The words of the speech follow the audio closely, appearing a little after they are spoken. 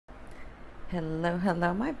Hello,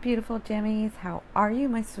 hello, my beautiful Gemmies. How are you,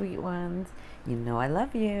 my sweet ones? You know I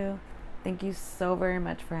love you. Thank you so very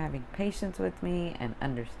much for having patience with me and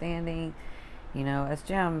understanding. You know, as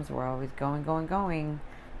gems, we're always going,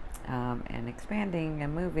 and expanding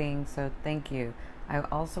and moving. So thank you. I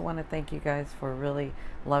also want to thank you guys for really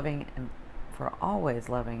loving and for always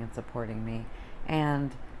loving and supporting me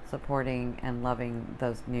and supporting and loving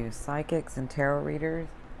those new psychics and tarot readers.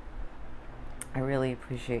 I really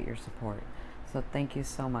appreciate your support. So thank you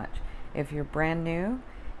so much. If you're brand new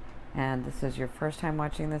and this is your first time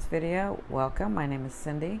watching this video, welcome. My name is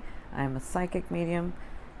Cindy. I am a psychic medium,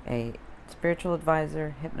 a spiritual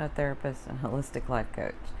advisor, hypnotherapist, and holistic life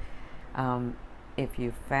coach. If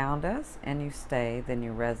you found us and you stay, then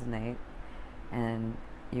you resonate and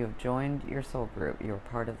you have joined your soul group. You're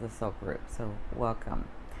part of the soul group. So welcome.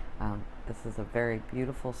 This is a very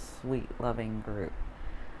beautiful, sweet, loving group.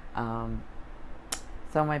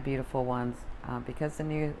 So my beautiful ones, because the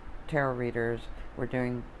new tarot readers were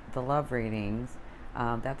doing the love readings,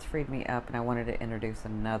 that's freed me up, and I wanted to introduce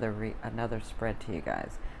another spread to you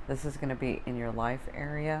guys. This is going to be in your life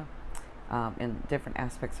area, in different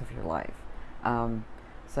aspects of your life.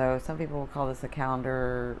 So some people will call this a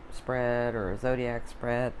calendar spread or a zodiac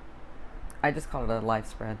spread. I just call it a life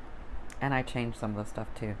spread, and I changed some of the stuff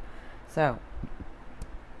too. So,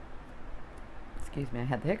 excuse me, I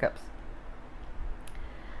had the hiccups.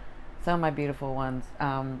 So my beautiful ones,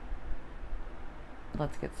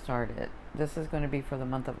 let's get started. This is going to be for the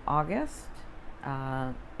month of August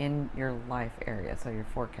in your life area, so your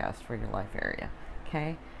forecast for your life area.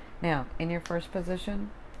 Okay, now in your first position,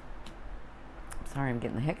 sorry I'm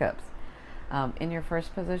getting the hiccups. In your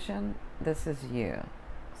first position, this is you.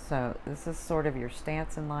 So this is sort of your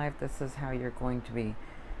stance in life. This is how you're going to be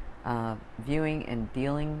viewing and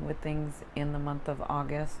dealing with things in the month of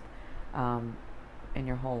August. In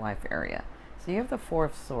your whole life area. So you have the Four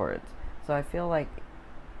of Swords. So I feel like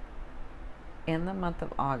in the month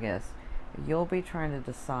of August, you'll be trying to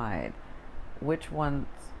decide what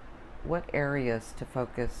areas to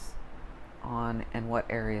focus on and what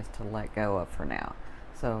areas to let go of for now.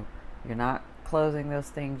 So you're not closing those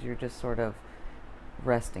things, you're just sort of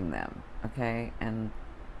resting them, okay? And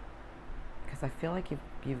because I feel like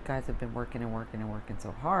you guys have been working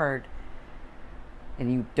so hard,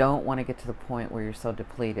 and you don't want to get to the point where you're so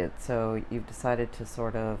depleted. So you've decided to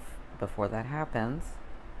sort of, before that happens,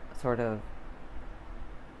 sort of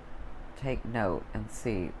take note and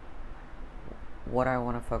see what I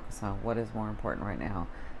want to focus on, what is more important right now.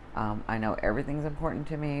 I know everything's important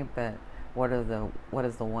to me, but what is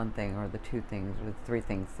the one thing or the two things or the three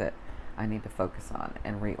things that I need to focus on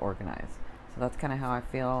and reorganize? So that's kind of how I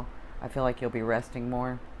feel. I feel like you'll be resting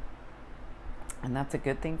more. And that's a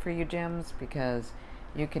good thing for you, gems, because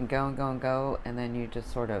you can go and go and go, and then you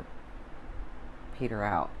just sort of peter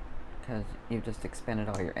out because you've just expended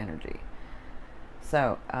all your energy.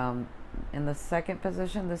 So in the second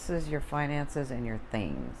position, this is your finances and your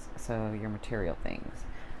things, so your material things.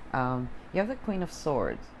 You have the Queen of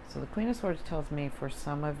Swords. So the Queen of Swords tells me, for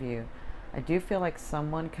some of you, I do feel like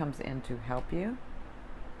someone comes in to help you,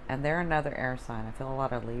 and they're another air sign. I feel a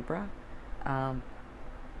lot of Libra.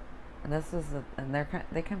 And this is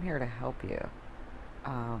they come here to help you,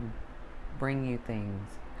 bring you things,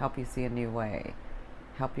 help you see a new way,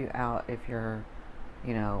 help you out if you're, if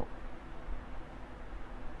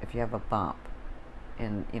you have a bump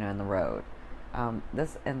in the road. And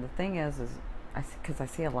the thing is because I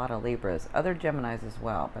see a lot of Libras, other Geminis as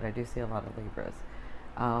well, but I do see a lot of Libras.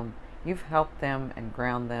 You've helped them and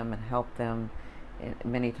ground them and helped them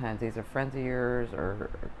many times. These are friends of yours or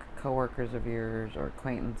co-workers of yours or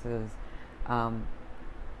acquaintances, and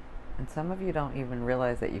some of you don't even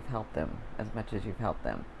realize that you've helped them as much as you've helped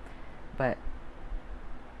them. But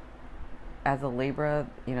as a Libra,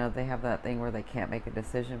 they have that thing where they can't make a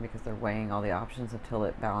decision because they're weighing all the options until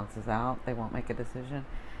it balances out. They won't make a decision,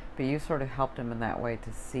 but you sort of helped them in that way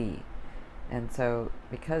to see. And so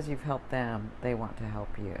because you've helped them, they want to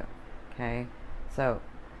help you. Okay, so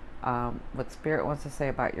what Spirit wants to say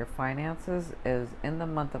about your finances is, in the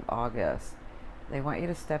month of August, they want you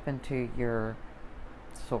to step into your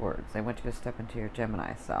swords. They want you to step into your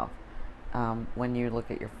Gemini self when you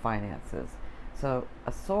look at your finances. So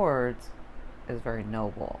a swords is very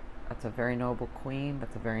noble. That's a very noble queen.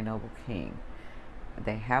 That's a very noble king.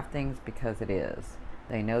 They have things because it is.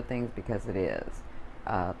 They know things because it is.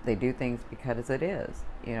 They do things because it is.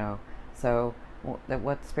 So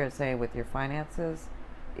what Spirit's saying with your finances,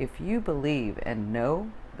 if you believe and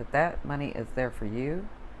know that that money is there for you,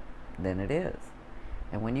 then it is.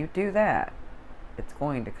 And when you do that, it's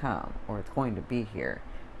going to come, or it's going to be here.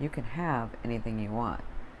 You can have anything you want.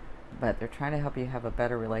 but they're trying to help you have a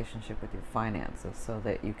better relationship with your finances so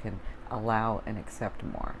that you can allow and accept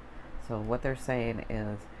more. So what they're saying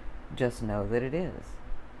is just know that it is.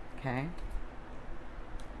 Okay?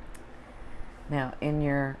 Now, in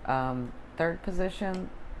your third position,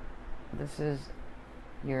 this is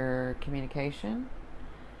your communication.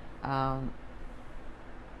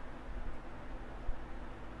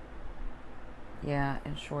 Yeah,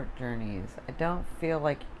 and short journeys. I don't feel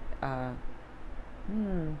like, I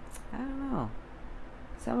don't know.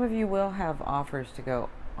 Some of you will have offers to go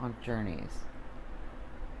on journeys.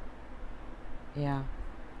 Yeah,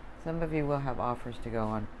 some of you will have offers to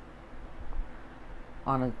go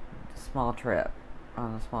on a small trip,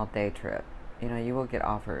 on a small day trip. You know, you will get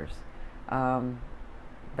offers.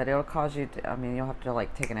 But it'll cause you to, I mean, you'll have to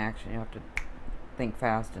like take an action. You'll have to think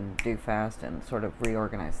fast and do fast and sort of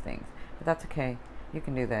reorganize things. But that's okay. You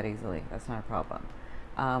can do that easily. That's not a problem.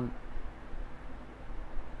 I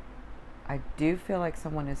do feel like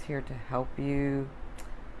someone is here to help you.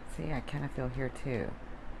 See, I kind of feel here too.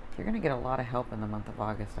 You're going to get a lot of help in the month of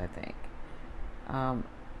August, I think. I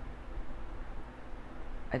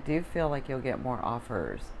do feel like you'll get more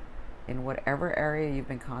offers in whatever area you've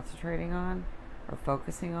been concentrating on or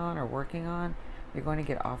focusing on or working on. You're going to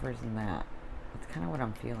get offers in that. That's kind of what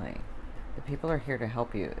I'm feeling. The people are here to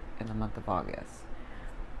help you in the month of August.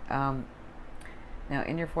 Now,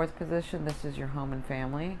 in your fourth position, this is your home and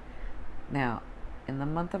family. Now, in the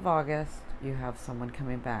month of August, you have someone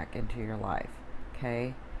coming back into your life,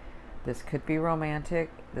 okay? This could be romantic.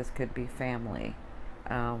 This could be family.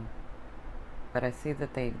 But I see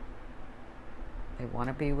that they want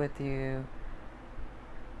to be with you.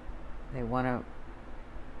 They want to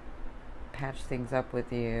patch things up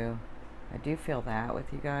with you. I do feel that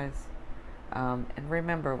with you guys. And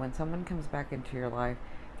remember, when someone comes back into your life,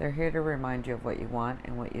 they're here to remind you of what you want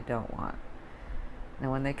and what you don't want.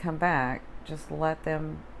 Now, when they come back, just let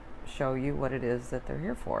them show you what it is that they're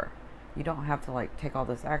here for. You don't have to like take all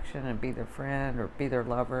this action and be their friend or be their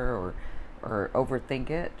lover or overthink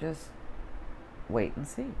it. Just wait and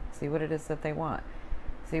see. See what it is that they want.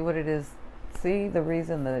 See what it is. See the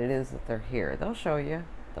reason that it is that they're here. They'll show you.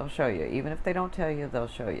 They'll show you. Even if they don't tell you, they'll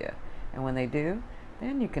show you. And when they do,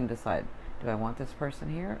 then you can decide, do I want this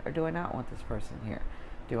person here or do I not want this person here?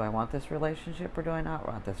 Do I want this relationship or do I not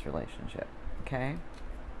want this relationship? Okay?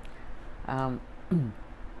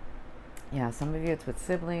 Yeah, some of you it's with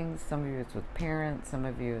siblings, some of you it's with parents, some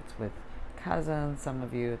of you it's with cousins, some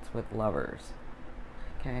of you it's with lovers.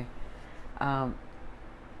 Okay? I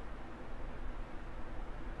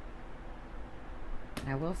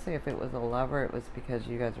will say if it was a lover, it was because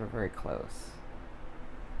you guys were very close.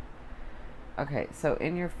 Okay, so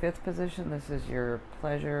in your fifth position, this is your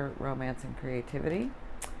pleasure, romance, and creativity.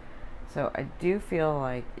 So I do feel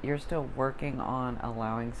like you're still working on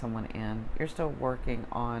allowing someone in. You're still working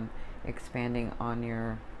on expanding on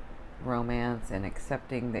your romance and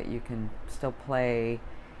accepting that you can still play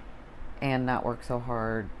and not work so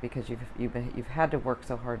hard because you've had to work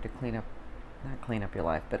so hard to not clean up your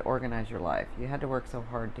life, but organize your life. You had to work so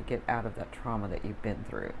hard to get out of that trauma that you've been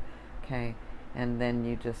through. Okay? And then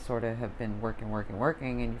you just sort of have been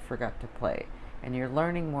working, and you forgot to play. And you're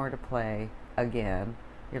learning more to play again.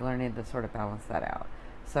 You're learning to sort of balance that out.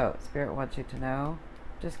 So, Spirit wants you to know,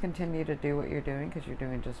 just continue to do what you're doing because you're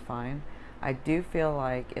doing just fine. I do feel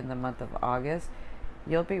like in the month of August,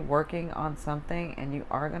 you'll be working on something and you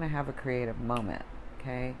are going to have a creative moment.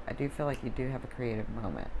 Okay? I do feel like you do have a creative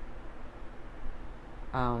moment.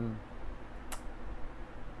 I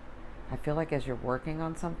feel like as you're working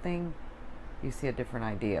on something, you see a different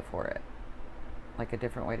idea for it. Like a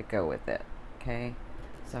different way to go with it. Okay?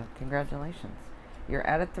 So, congratulations. You're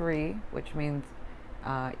at a 3, which means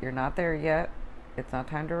you're not there yet. It's not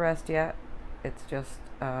time to rest yet. It's just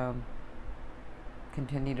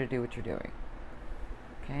continue to do what you're doing.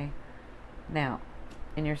 Okay? Now,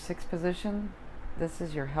 in your 6th position, this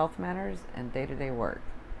is your health matters and day-to-day work.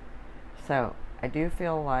 So, I do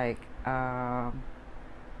feel like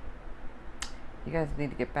you guys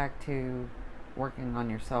need to get back to working on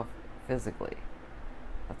yourself physically.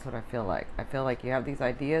 That's what I feel like. I feel like you have these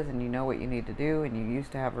ideas and you know what you need to do and you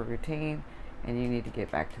used to have a routine and you need to get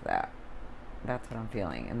back to that. That's what I'm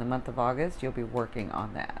feeling. In the month of August, you'll be working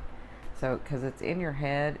on that. So, because it's in your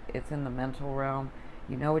head, it's in the mental realm.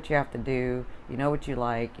 You know what you have to do. You know what you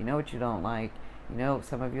like. You know what you don't like. You know,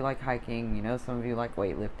 some of you like hiking. You know, some of you like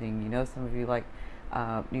weightlifting. You know, some of you like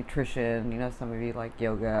nutrition. You know, some of you like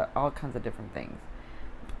yoga. All kinds of different things.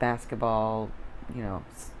 Basketball, you know,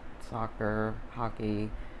 soccer,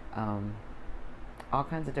 hockey, all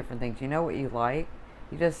kinds of different things. You know what you like.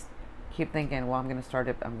 You just keep thinking, well, I'm going to start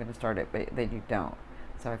it, but then you don't.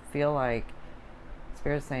 So I feel like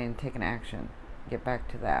Spirit's saying take an action. Get back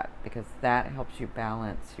to that, because that helps you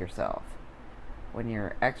balance yourself. When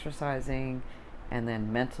you're exercising and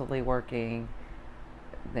then mentally working,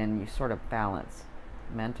 then you sort of balance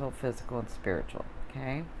mental, physical, and spiritual.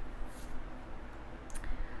 Okay?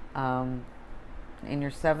 In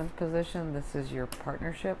your 7th position, this is your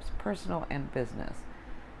partnerships, personal and business.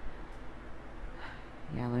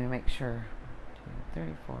 Yeah, let me make sure. 2,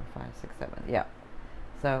 3, 4, 5, 6, 7. Yeah.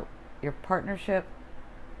 So your partnership,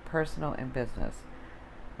 personal and business.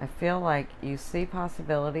 I feel like you see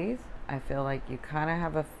possibilities. I feel like you kind of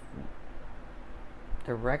have a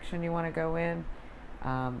direction you want to go in.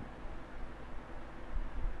 And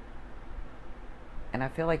I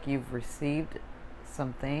feel like you've received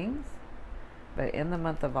some things, but in the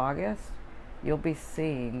month of August, you'll be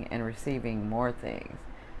seeing and receiving more things.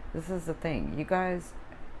 This is the thing. You guys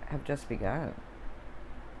have just begun.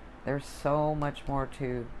 There's so much more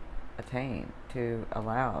to attain, to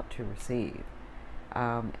allow, to receive.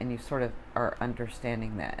 And you sort of are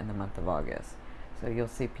understanding that in the month of August. So you'll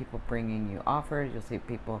see people bringing you offers. You'll see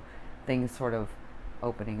things sort of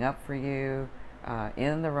opening up for you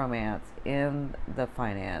in the romance, in the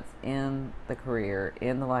finance, in the career,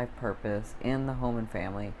 in the life purpose, in the home and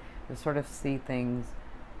family. You'll sort of see things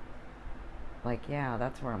like, yeah,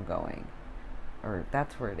 that's where I'm going, or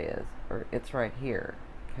that's where it is, or it's right here.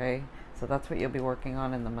 Okay, so that's what you'll be working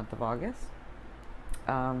on in the month of August.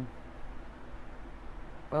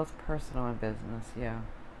 Both personal and business, yeah.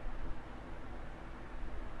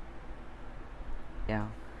 Yeah.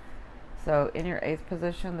 So in your 8th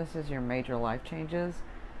position, this is your major life changes.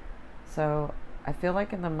 So I feel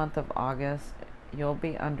like in the month of August, you'll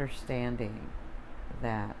be understanding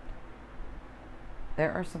that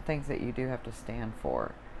there are some things that you do have to stand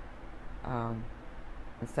for.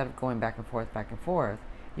 Instead of going back and forth,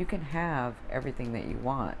 you can have everything that you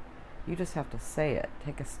want. You just have to say it,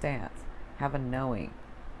 take a stance, have a knowing.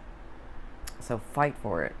 So fight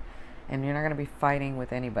for it. And you're not going to be fighting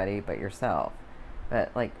with anybody but yourself.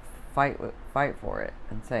 But like fight for it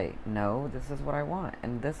and say, no, this is what I want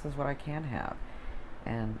and this is what I can have.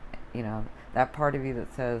 And you know, that part of you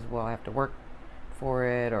that says, well, I have to work for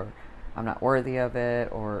it, or I'm not worthy of it,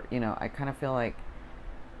 or you know, I kind of feel like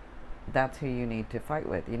that's who you need to fight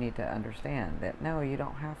with. You need to understand that no, you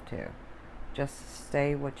don't have to. Just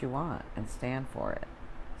say what you want and stand for it.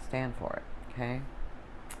 Stand for it. Okay?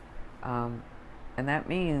 And that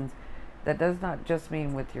means, that does not just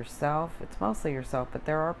mean with yourself. It's mostly yourself, but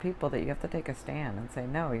there are people that you have to take a stand and say,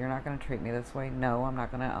 no, you're not going to treat me this way. No, I'm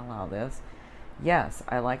not going to allow this. Yes,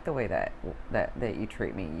 I like the way that you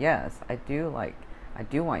treat me. Yes, I do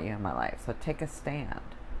want you in my life. So take a stand.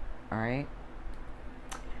 All right?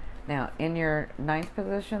 Now, in your 9th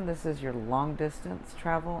position, this is your long distance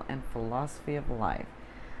travel and philosophy of life.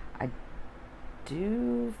 I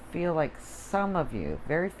do feel like some of you,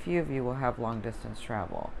 very few of you, will have long distance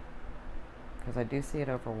travel, because I do see it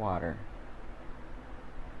over water.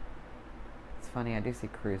 It's funny, I do see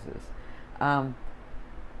cruises.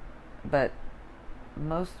 But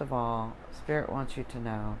most of all, Spirit wants you to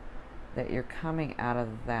know that you're coming out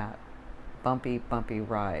of that bumpy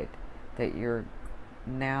ride, that you're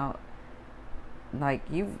now, like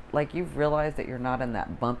you've realized that you're not in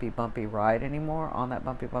that bumpy ride anymore, on that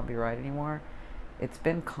bumpy ride anymore. It's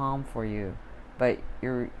been calm for you, but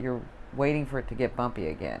you're waiting for it to get bumpy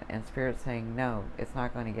again. And Spirit's saying, no, it's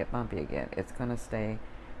not going to get bumpy again. It's going to stay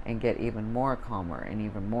and get even more calmer and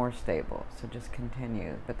even more stable. So just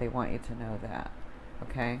continue. But they want you to know that.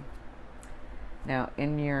 Okay? Now,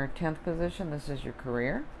 in your 10th position, this is your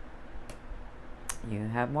career. You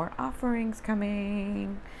have more offerings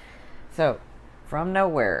coming. So, from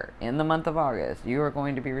nowhere, in the month of August, you are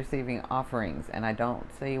going to be receiving offerings. And I don't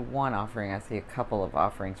see one offering. I see a couple of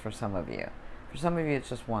offerings for some of you. For some of you, it's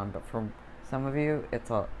just one. But for some of you,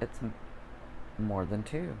 it's more than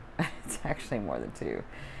two. It's actually more than two.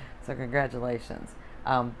 So congratulations.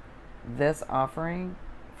 This offering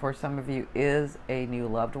for some of you is a new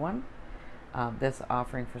loved one. This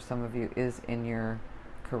offering for some of you is in your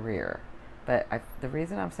career. But the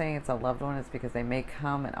reason I'm saying it's a loved one is because they may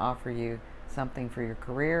come and offer you something for your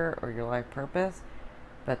career or your life purpose,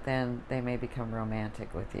 but then they may become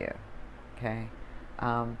romantic with you. Okay?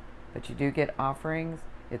 But you do get offerings.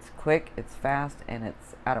 It's quick, it's fast, and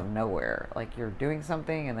it's out of nowhere. Like you're doing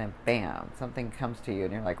something and then bam, something comes to you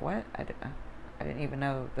and you're like, what? I didn't even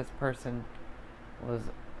know this person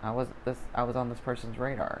I was on this person's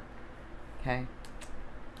radar. Okay?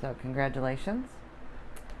 So congratulations.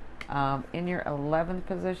 In your 11th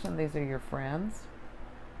position, these are your friends.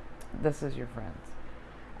 This is your friends.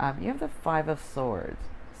 You have the 5 of Swords.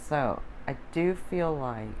 So I do feel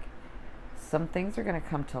like some things are going to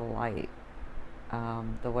come to light.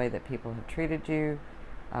 The way that people have treated you,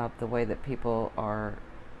 the way that people are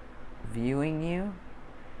viewing you,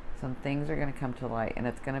 some things are going to come to light, and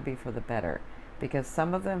it's going to be for the better, because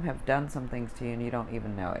some of them have done some things to you and you don't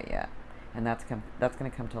even know it yet, and that's going to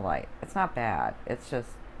come to light. It's not bad. It's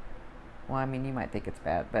just, well, I mean, you might think it's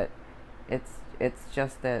bad, but it's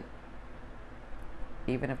just that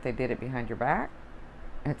even if they did it behind your back,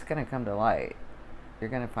 it's going to come to light.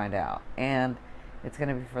 You're going to find out, and it's going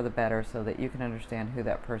to be for the better, so that you can understand who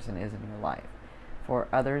that person is in your life. For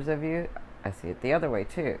others of you, I see it the other way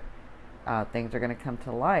too. Things are going to come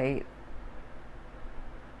to light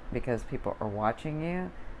because people are watching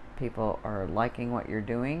you, people are liking what you're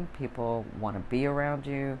doing, people want to be around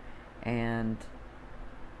you, and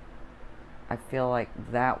I feel like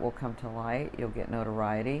that will come to light. You'll get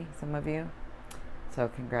notoriety, some of you. So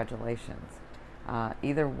congratulations.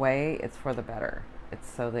 Either way, it's for the better. It's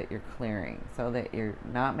so that you're clearing, so that you're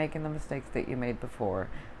not making the mistakes that you made before,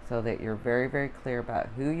 so that you're very, very clear about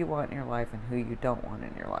who you want in your life and who you don't want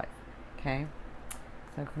in your life. Okay?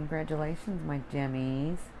 So congratulations, my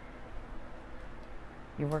Gemmies.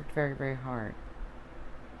 You worked very, very hard.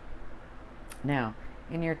 Now,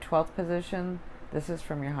 in your 12th position, this is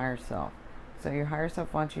from your higher self. So your higher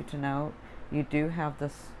self wants you to know you do have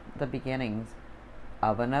the beginnings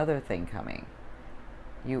of another thing coming.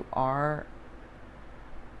 You are,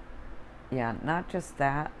 not just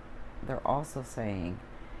that, they're also saying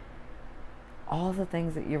all the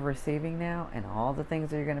things that you're receiving now and all the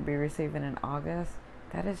things that you're going to be receiving in August,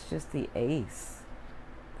 that is just the ace.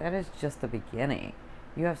 That is just the beginning.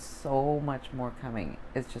 You have so much more coming.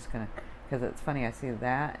 It's just going to, because it's funny, I see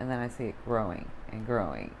that and then I see it growing and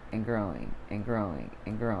growing and growing and growing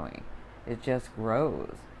and growing. It just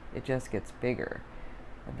grows. It just gets bigger.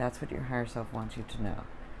 And that's what your higher self wants you to know.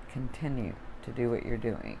 Continue to do what you're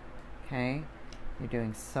doing. Okay? You're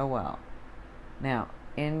doing so well. Now,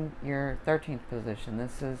 in your 13th position,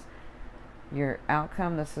 this is your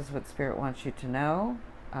outcome. This is what Spirit wants you to know.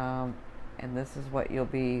 And this is what you'll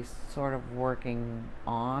be sort of working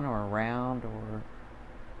on or around or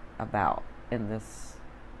about in this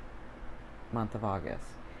month of August.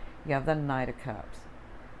 You have the Knight of Cups.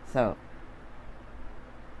 So,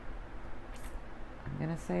 I'm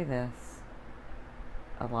going to say this.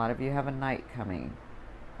 A lot of you have a knight coming.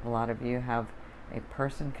 A lot of you have a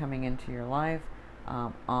person coming into your life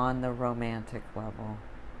on the romantic level.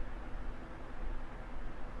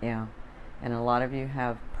 Yeah. And a lot of you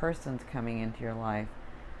have persons coming into your life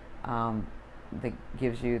that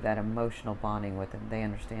gives you that emotional bonding with them. They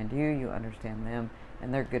understand you, you understand them,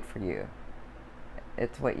 and they're good for you.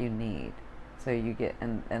 It's what you need. So you get,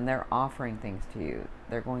 and they're offering things to you.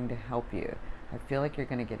 They're going to help you. I feel like you're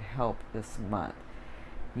going to get help this month.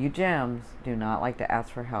 You gems do not like to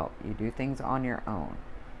ask for help. You do things on your own.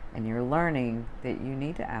 And you're learning that you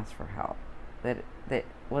need to ask for help. That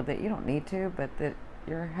you don't need to, but that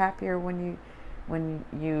you're happier when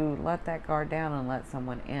you let that guard down and let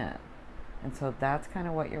someone in. And so that's kind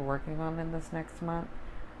of what you're working on in this next month.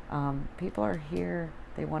 People are here.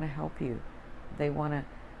 They want to help you. They want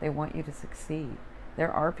you to succeed.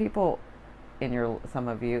 There are people some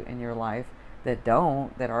of you in your life that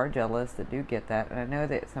are jealous, that do get that. And I know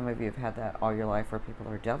that some of you have had that all your life where people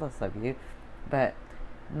are jealous of you, but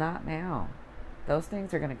not now. Those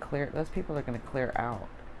things are going to clear, those people are going to clear out.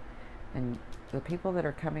 And the people that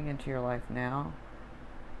are coming into your life now,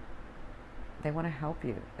 they want to help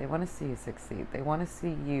you. They want to see you succeed. They want to see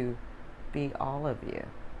you be all of you.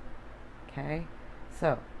 Okay?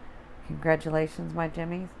 So, congratulations, my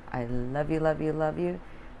Gemmies. I love you, love you, love you.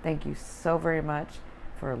 Thank you so very much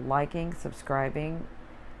for liking, subscribing,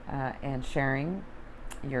 and sharing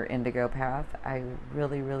your indigo path. I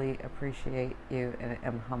really, really appreciate you and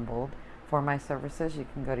am humbled. For my services, you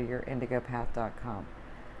can go to yourindigopath.com.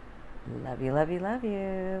 Love you, love you, love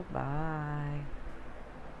you. Bye.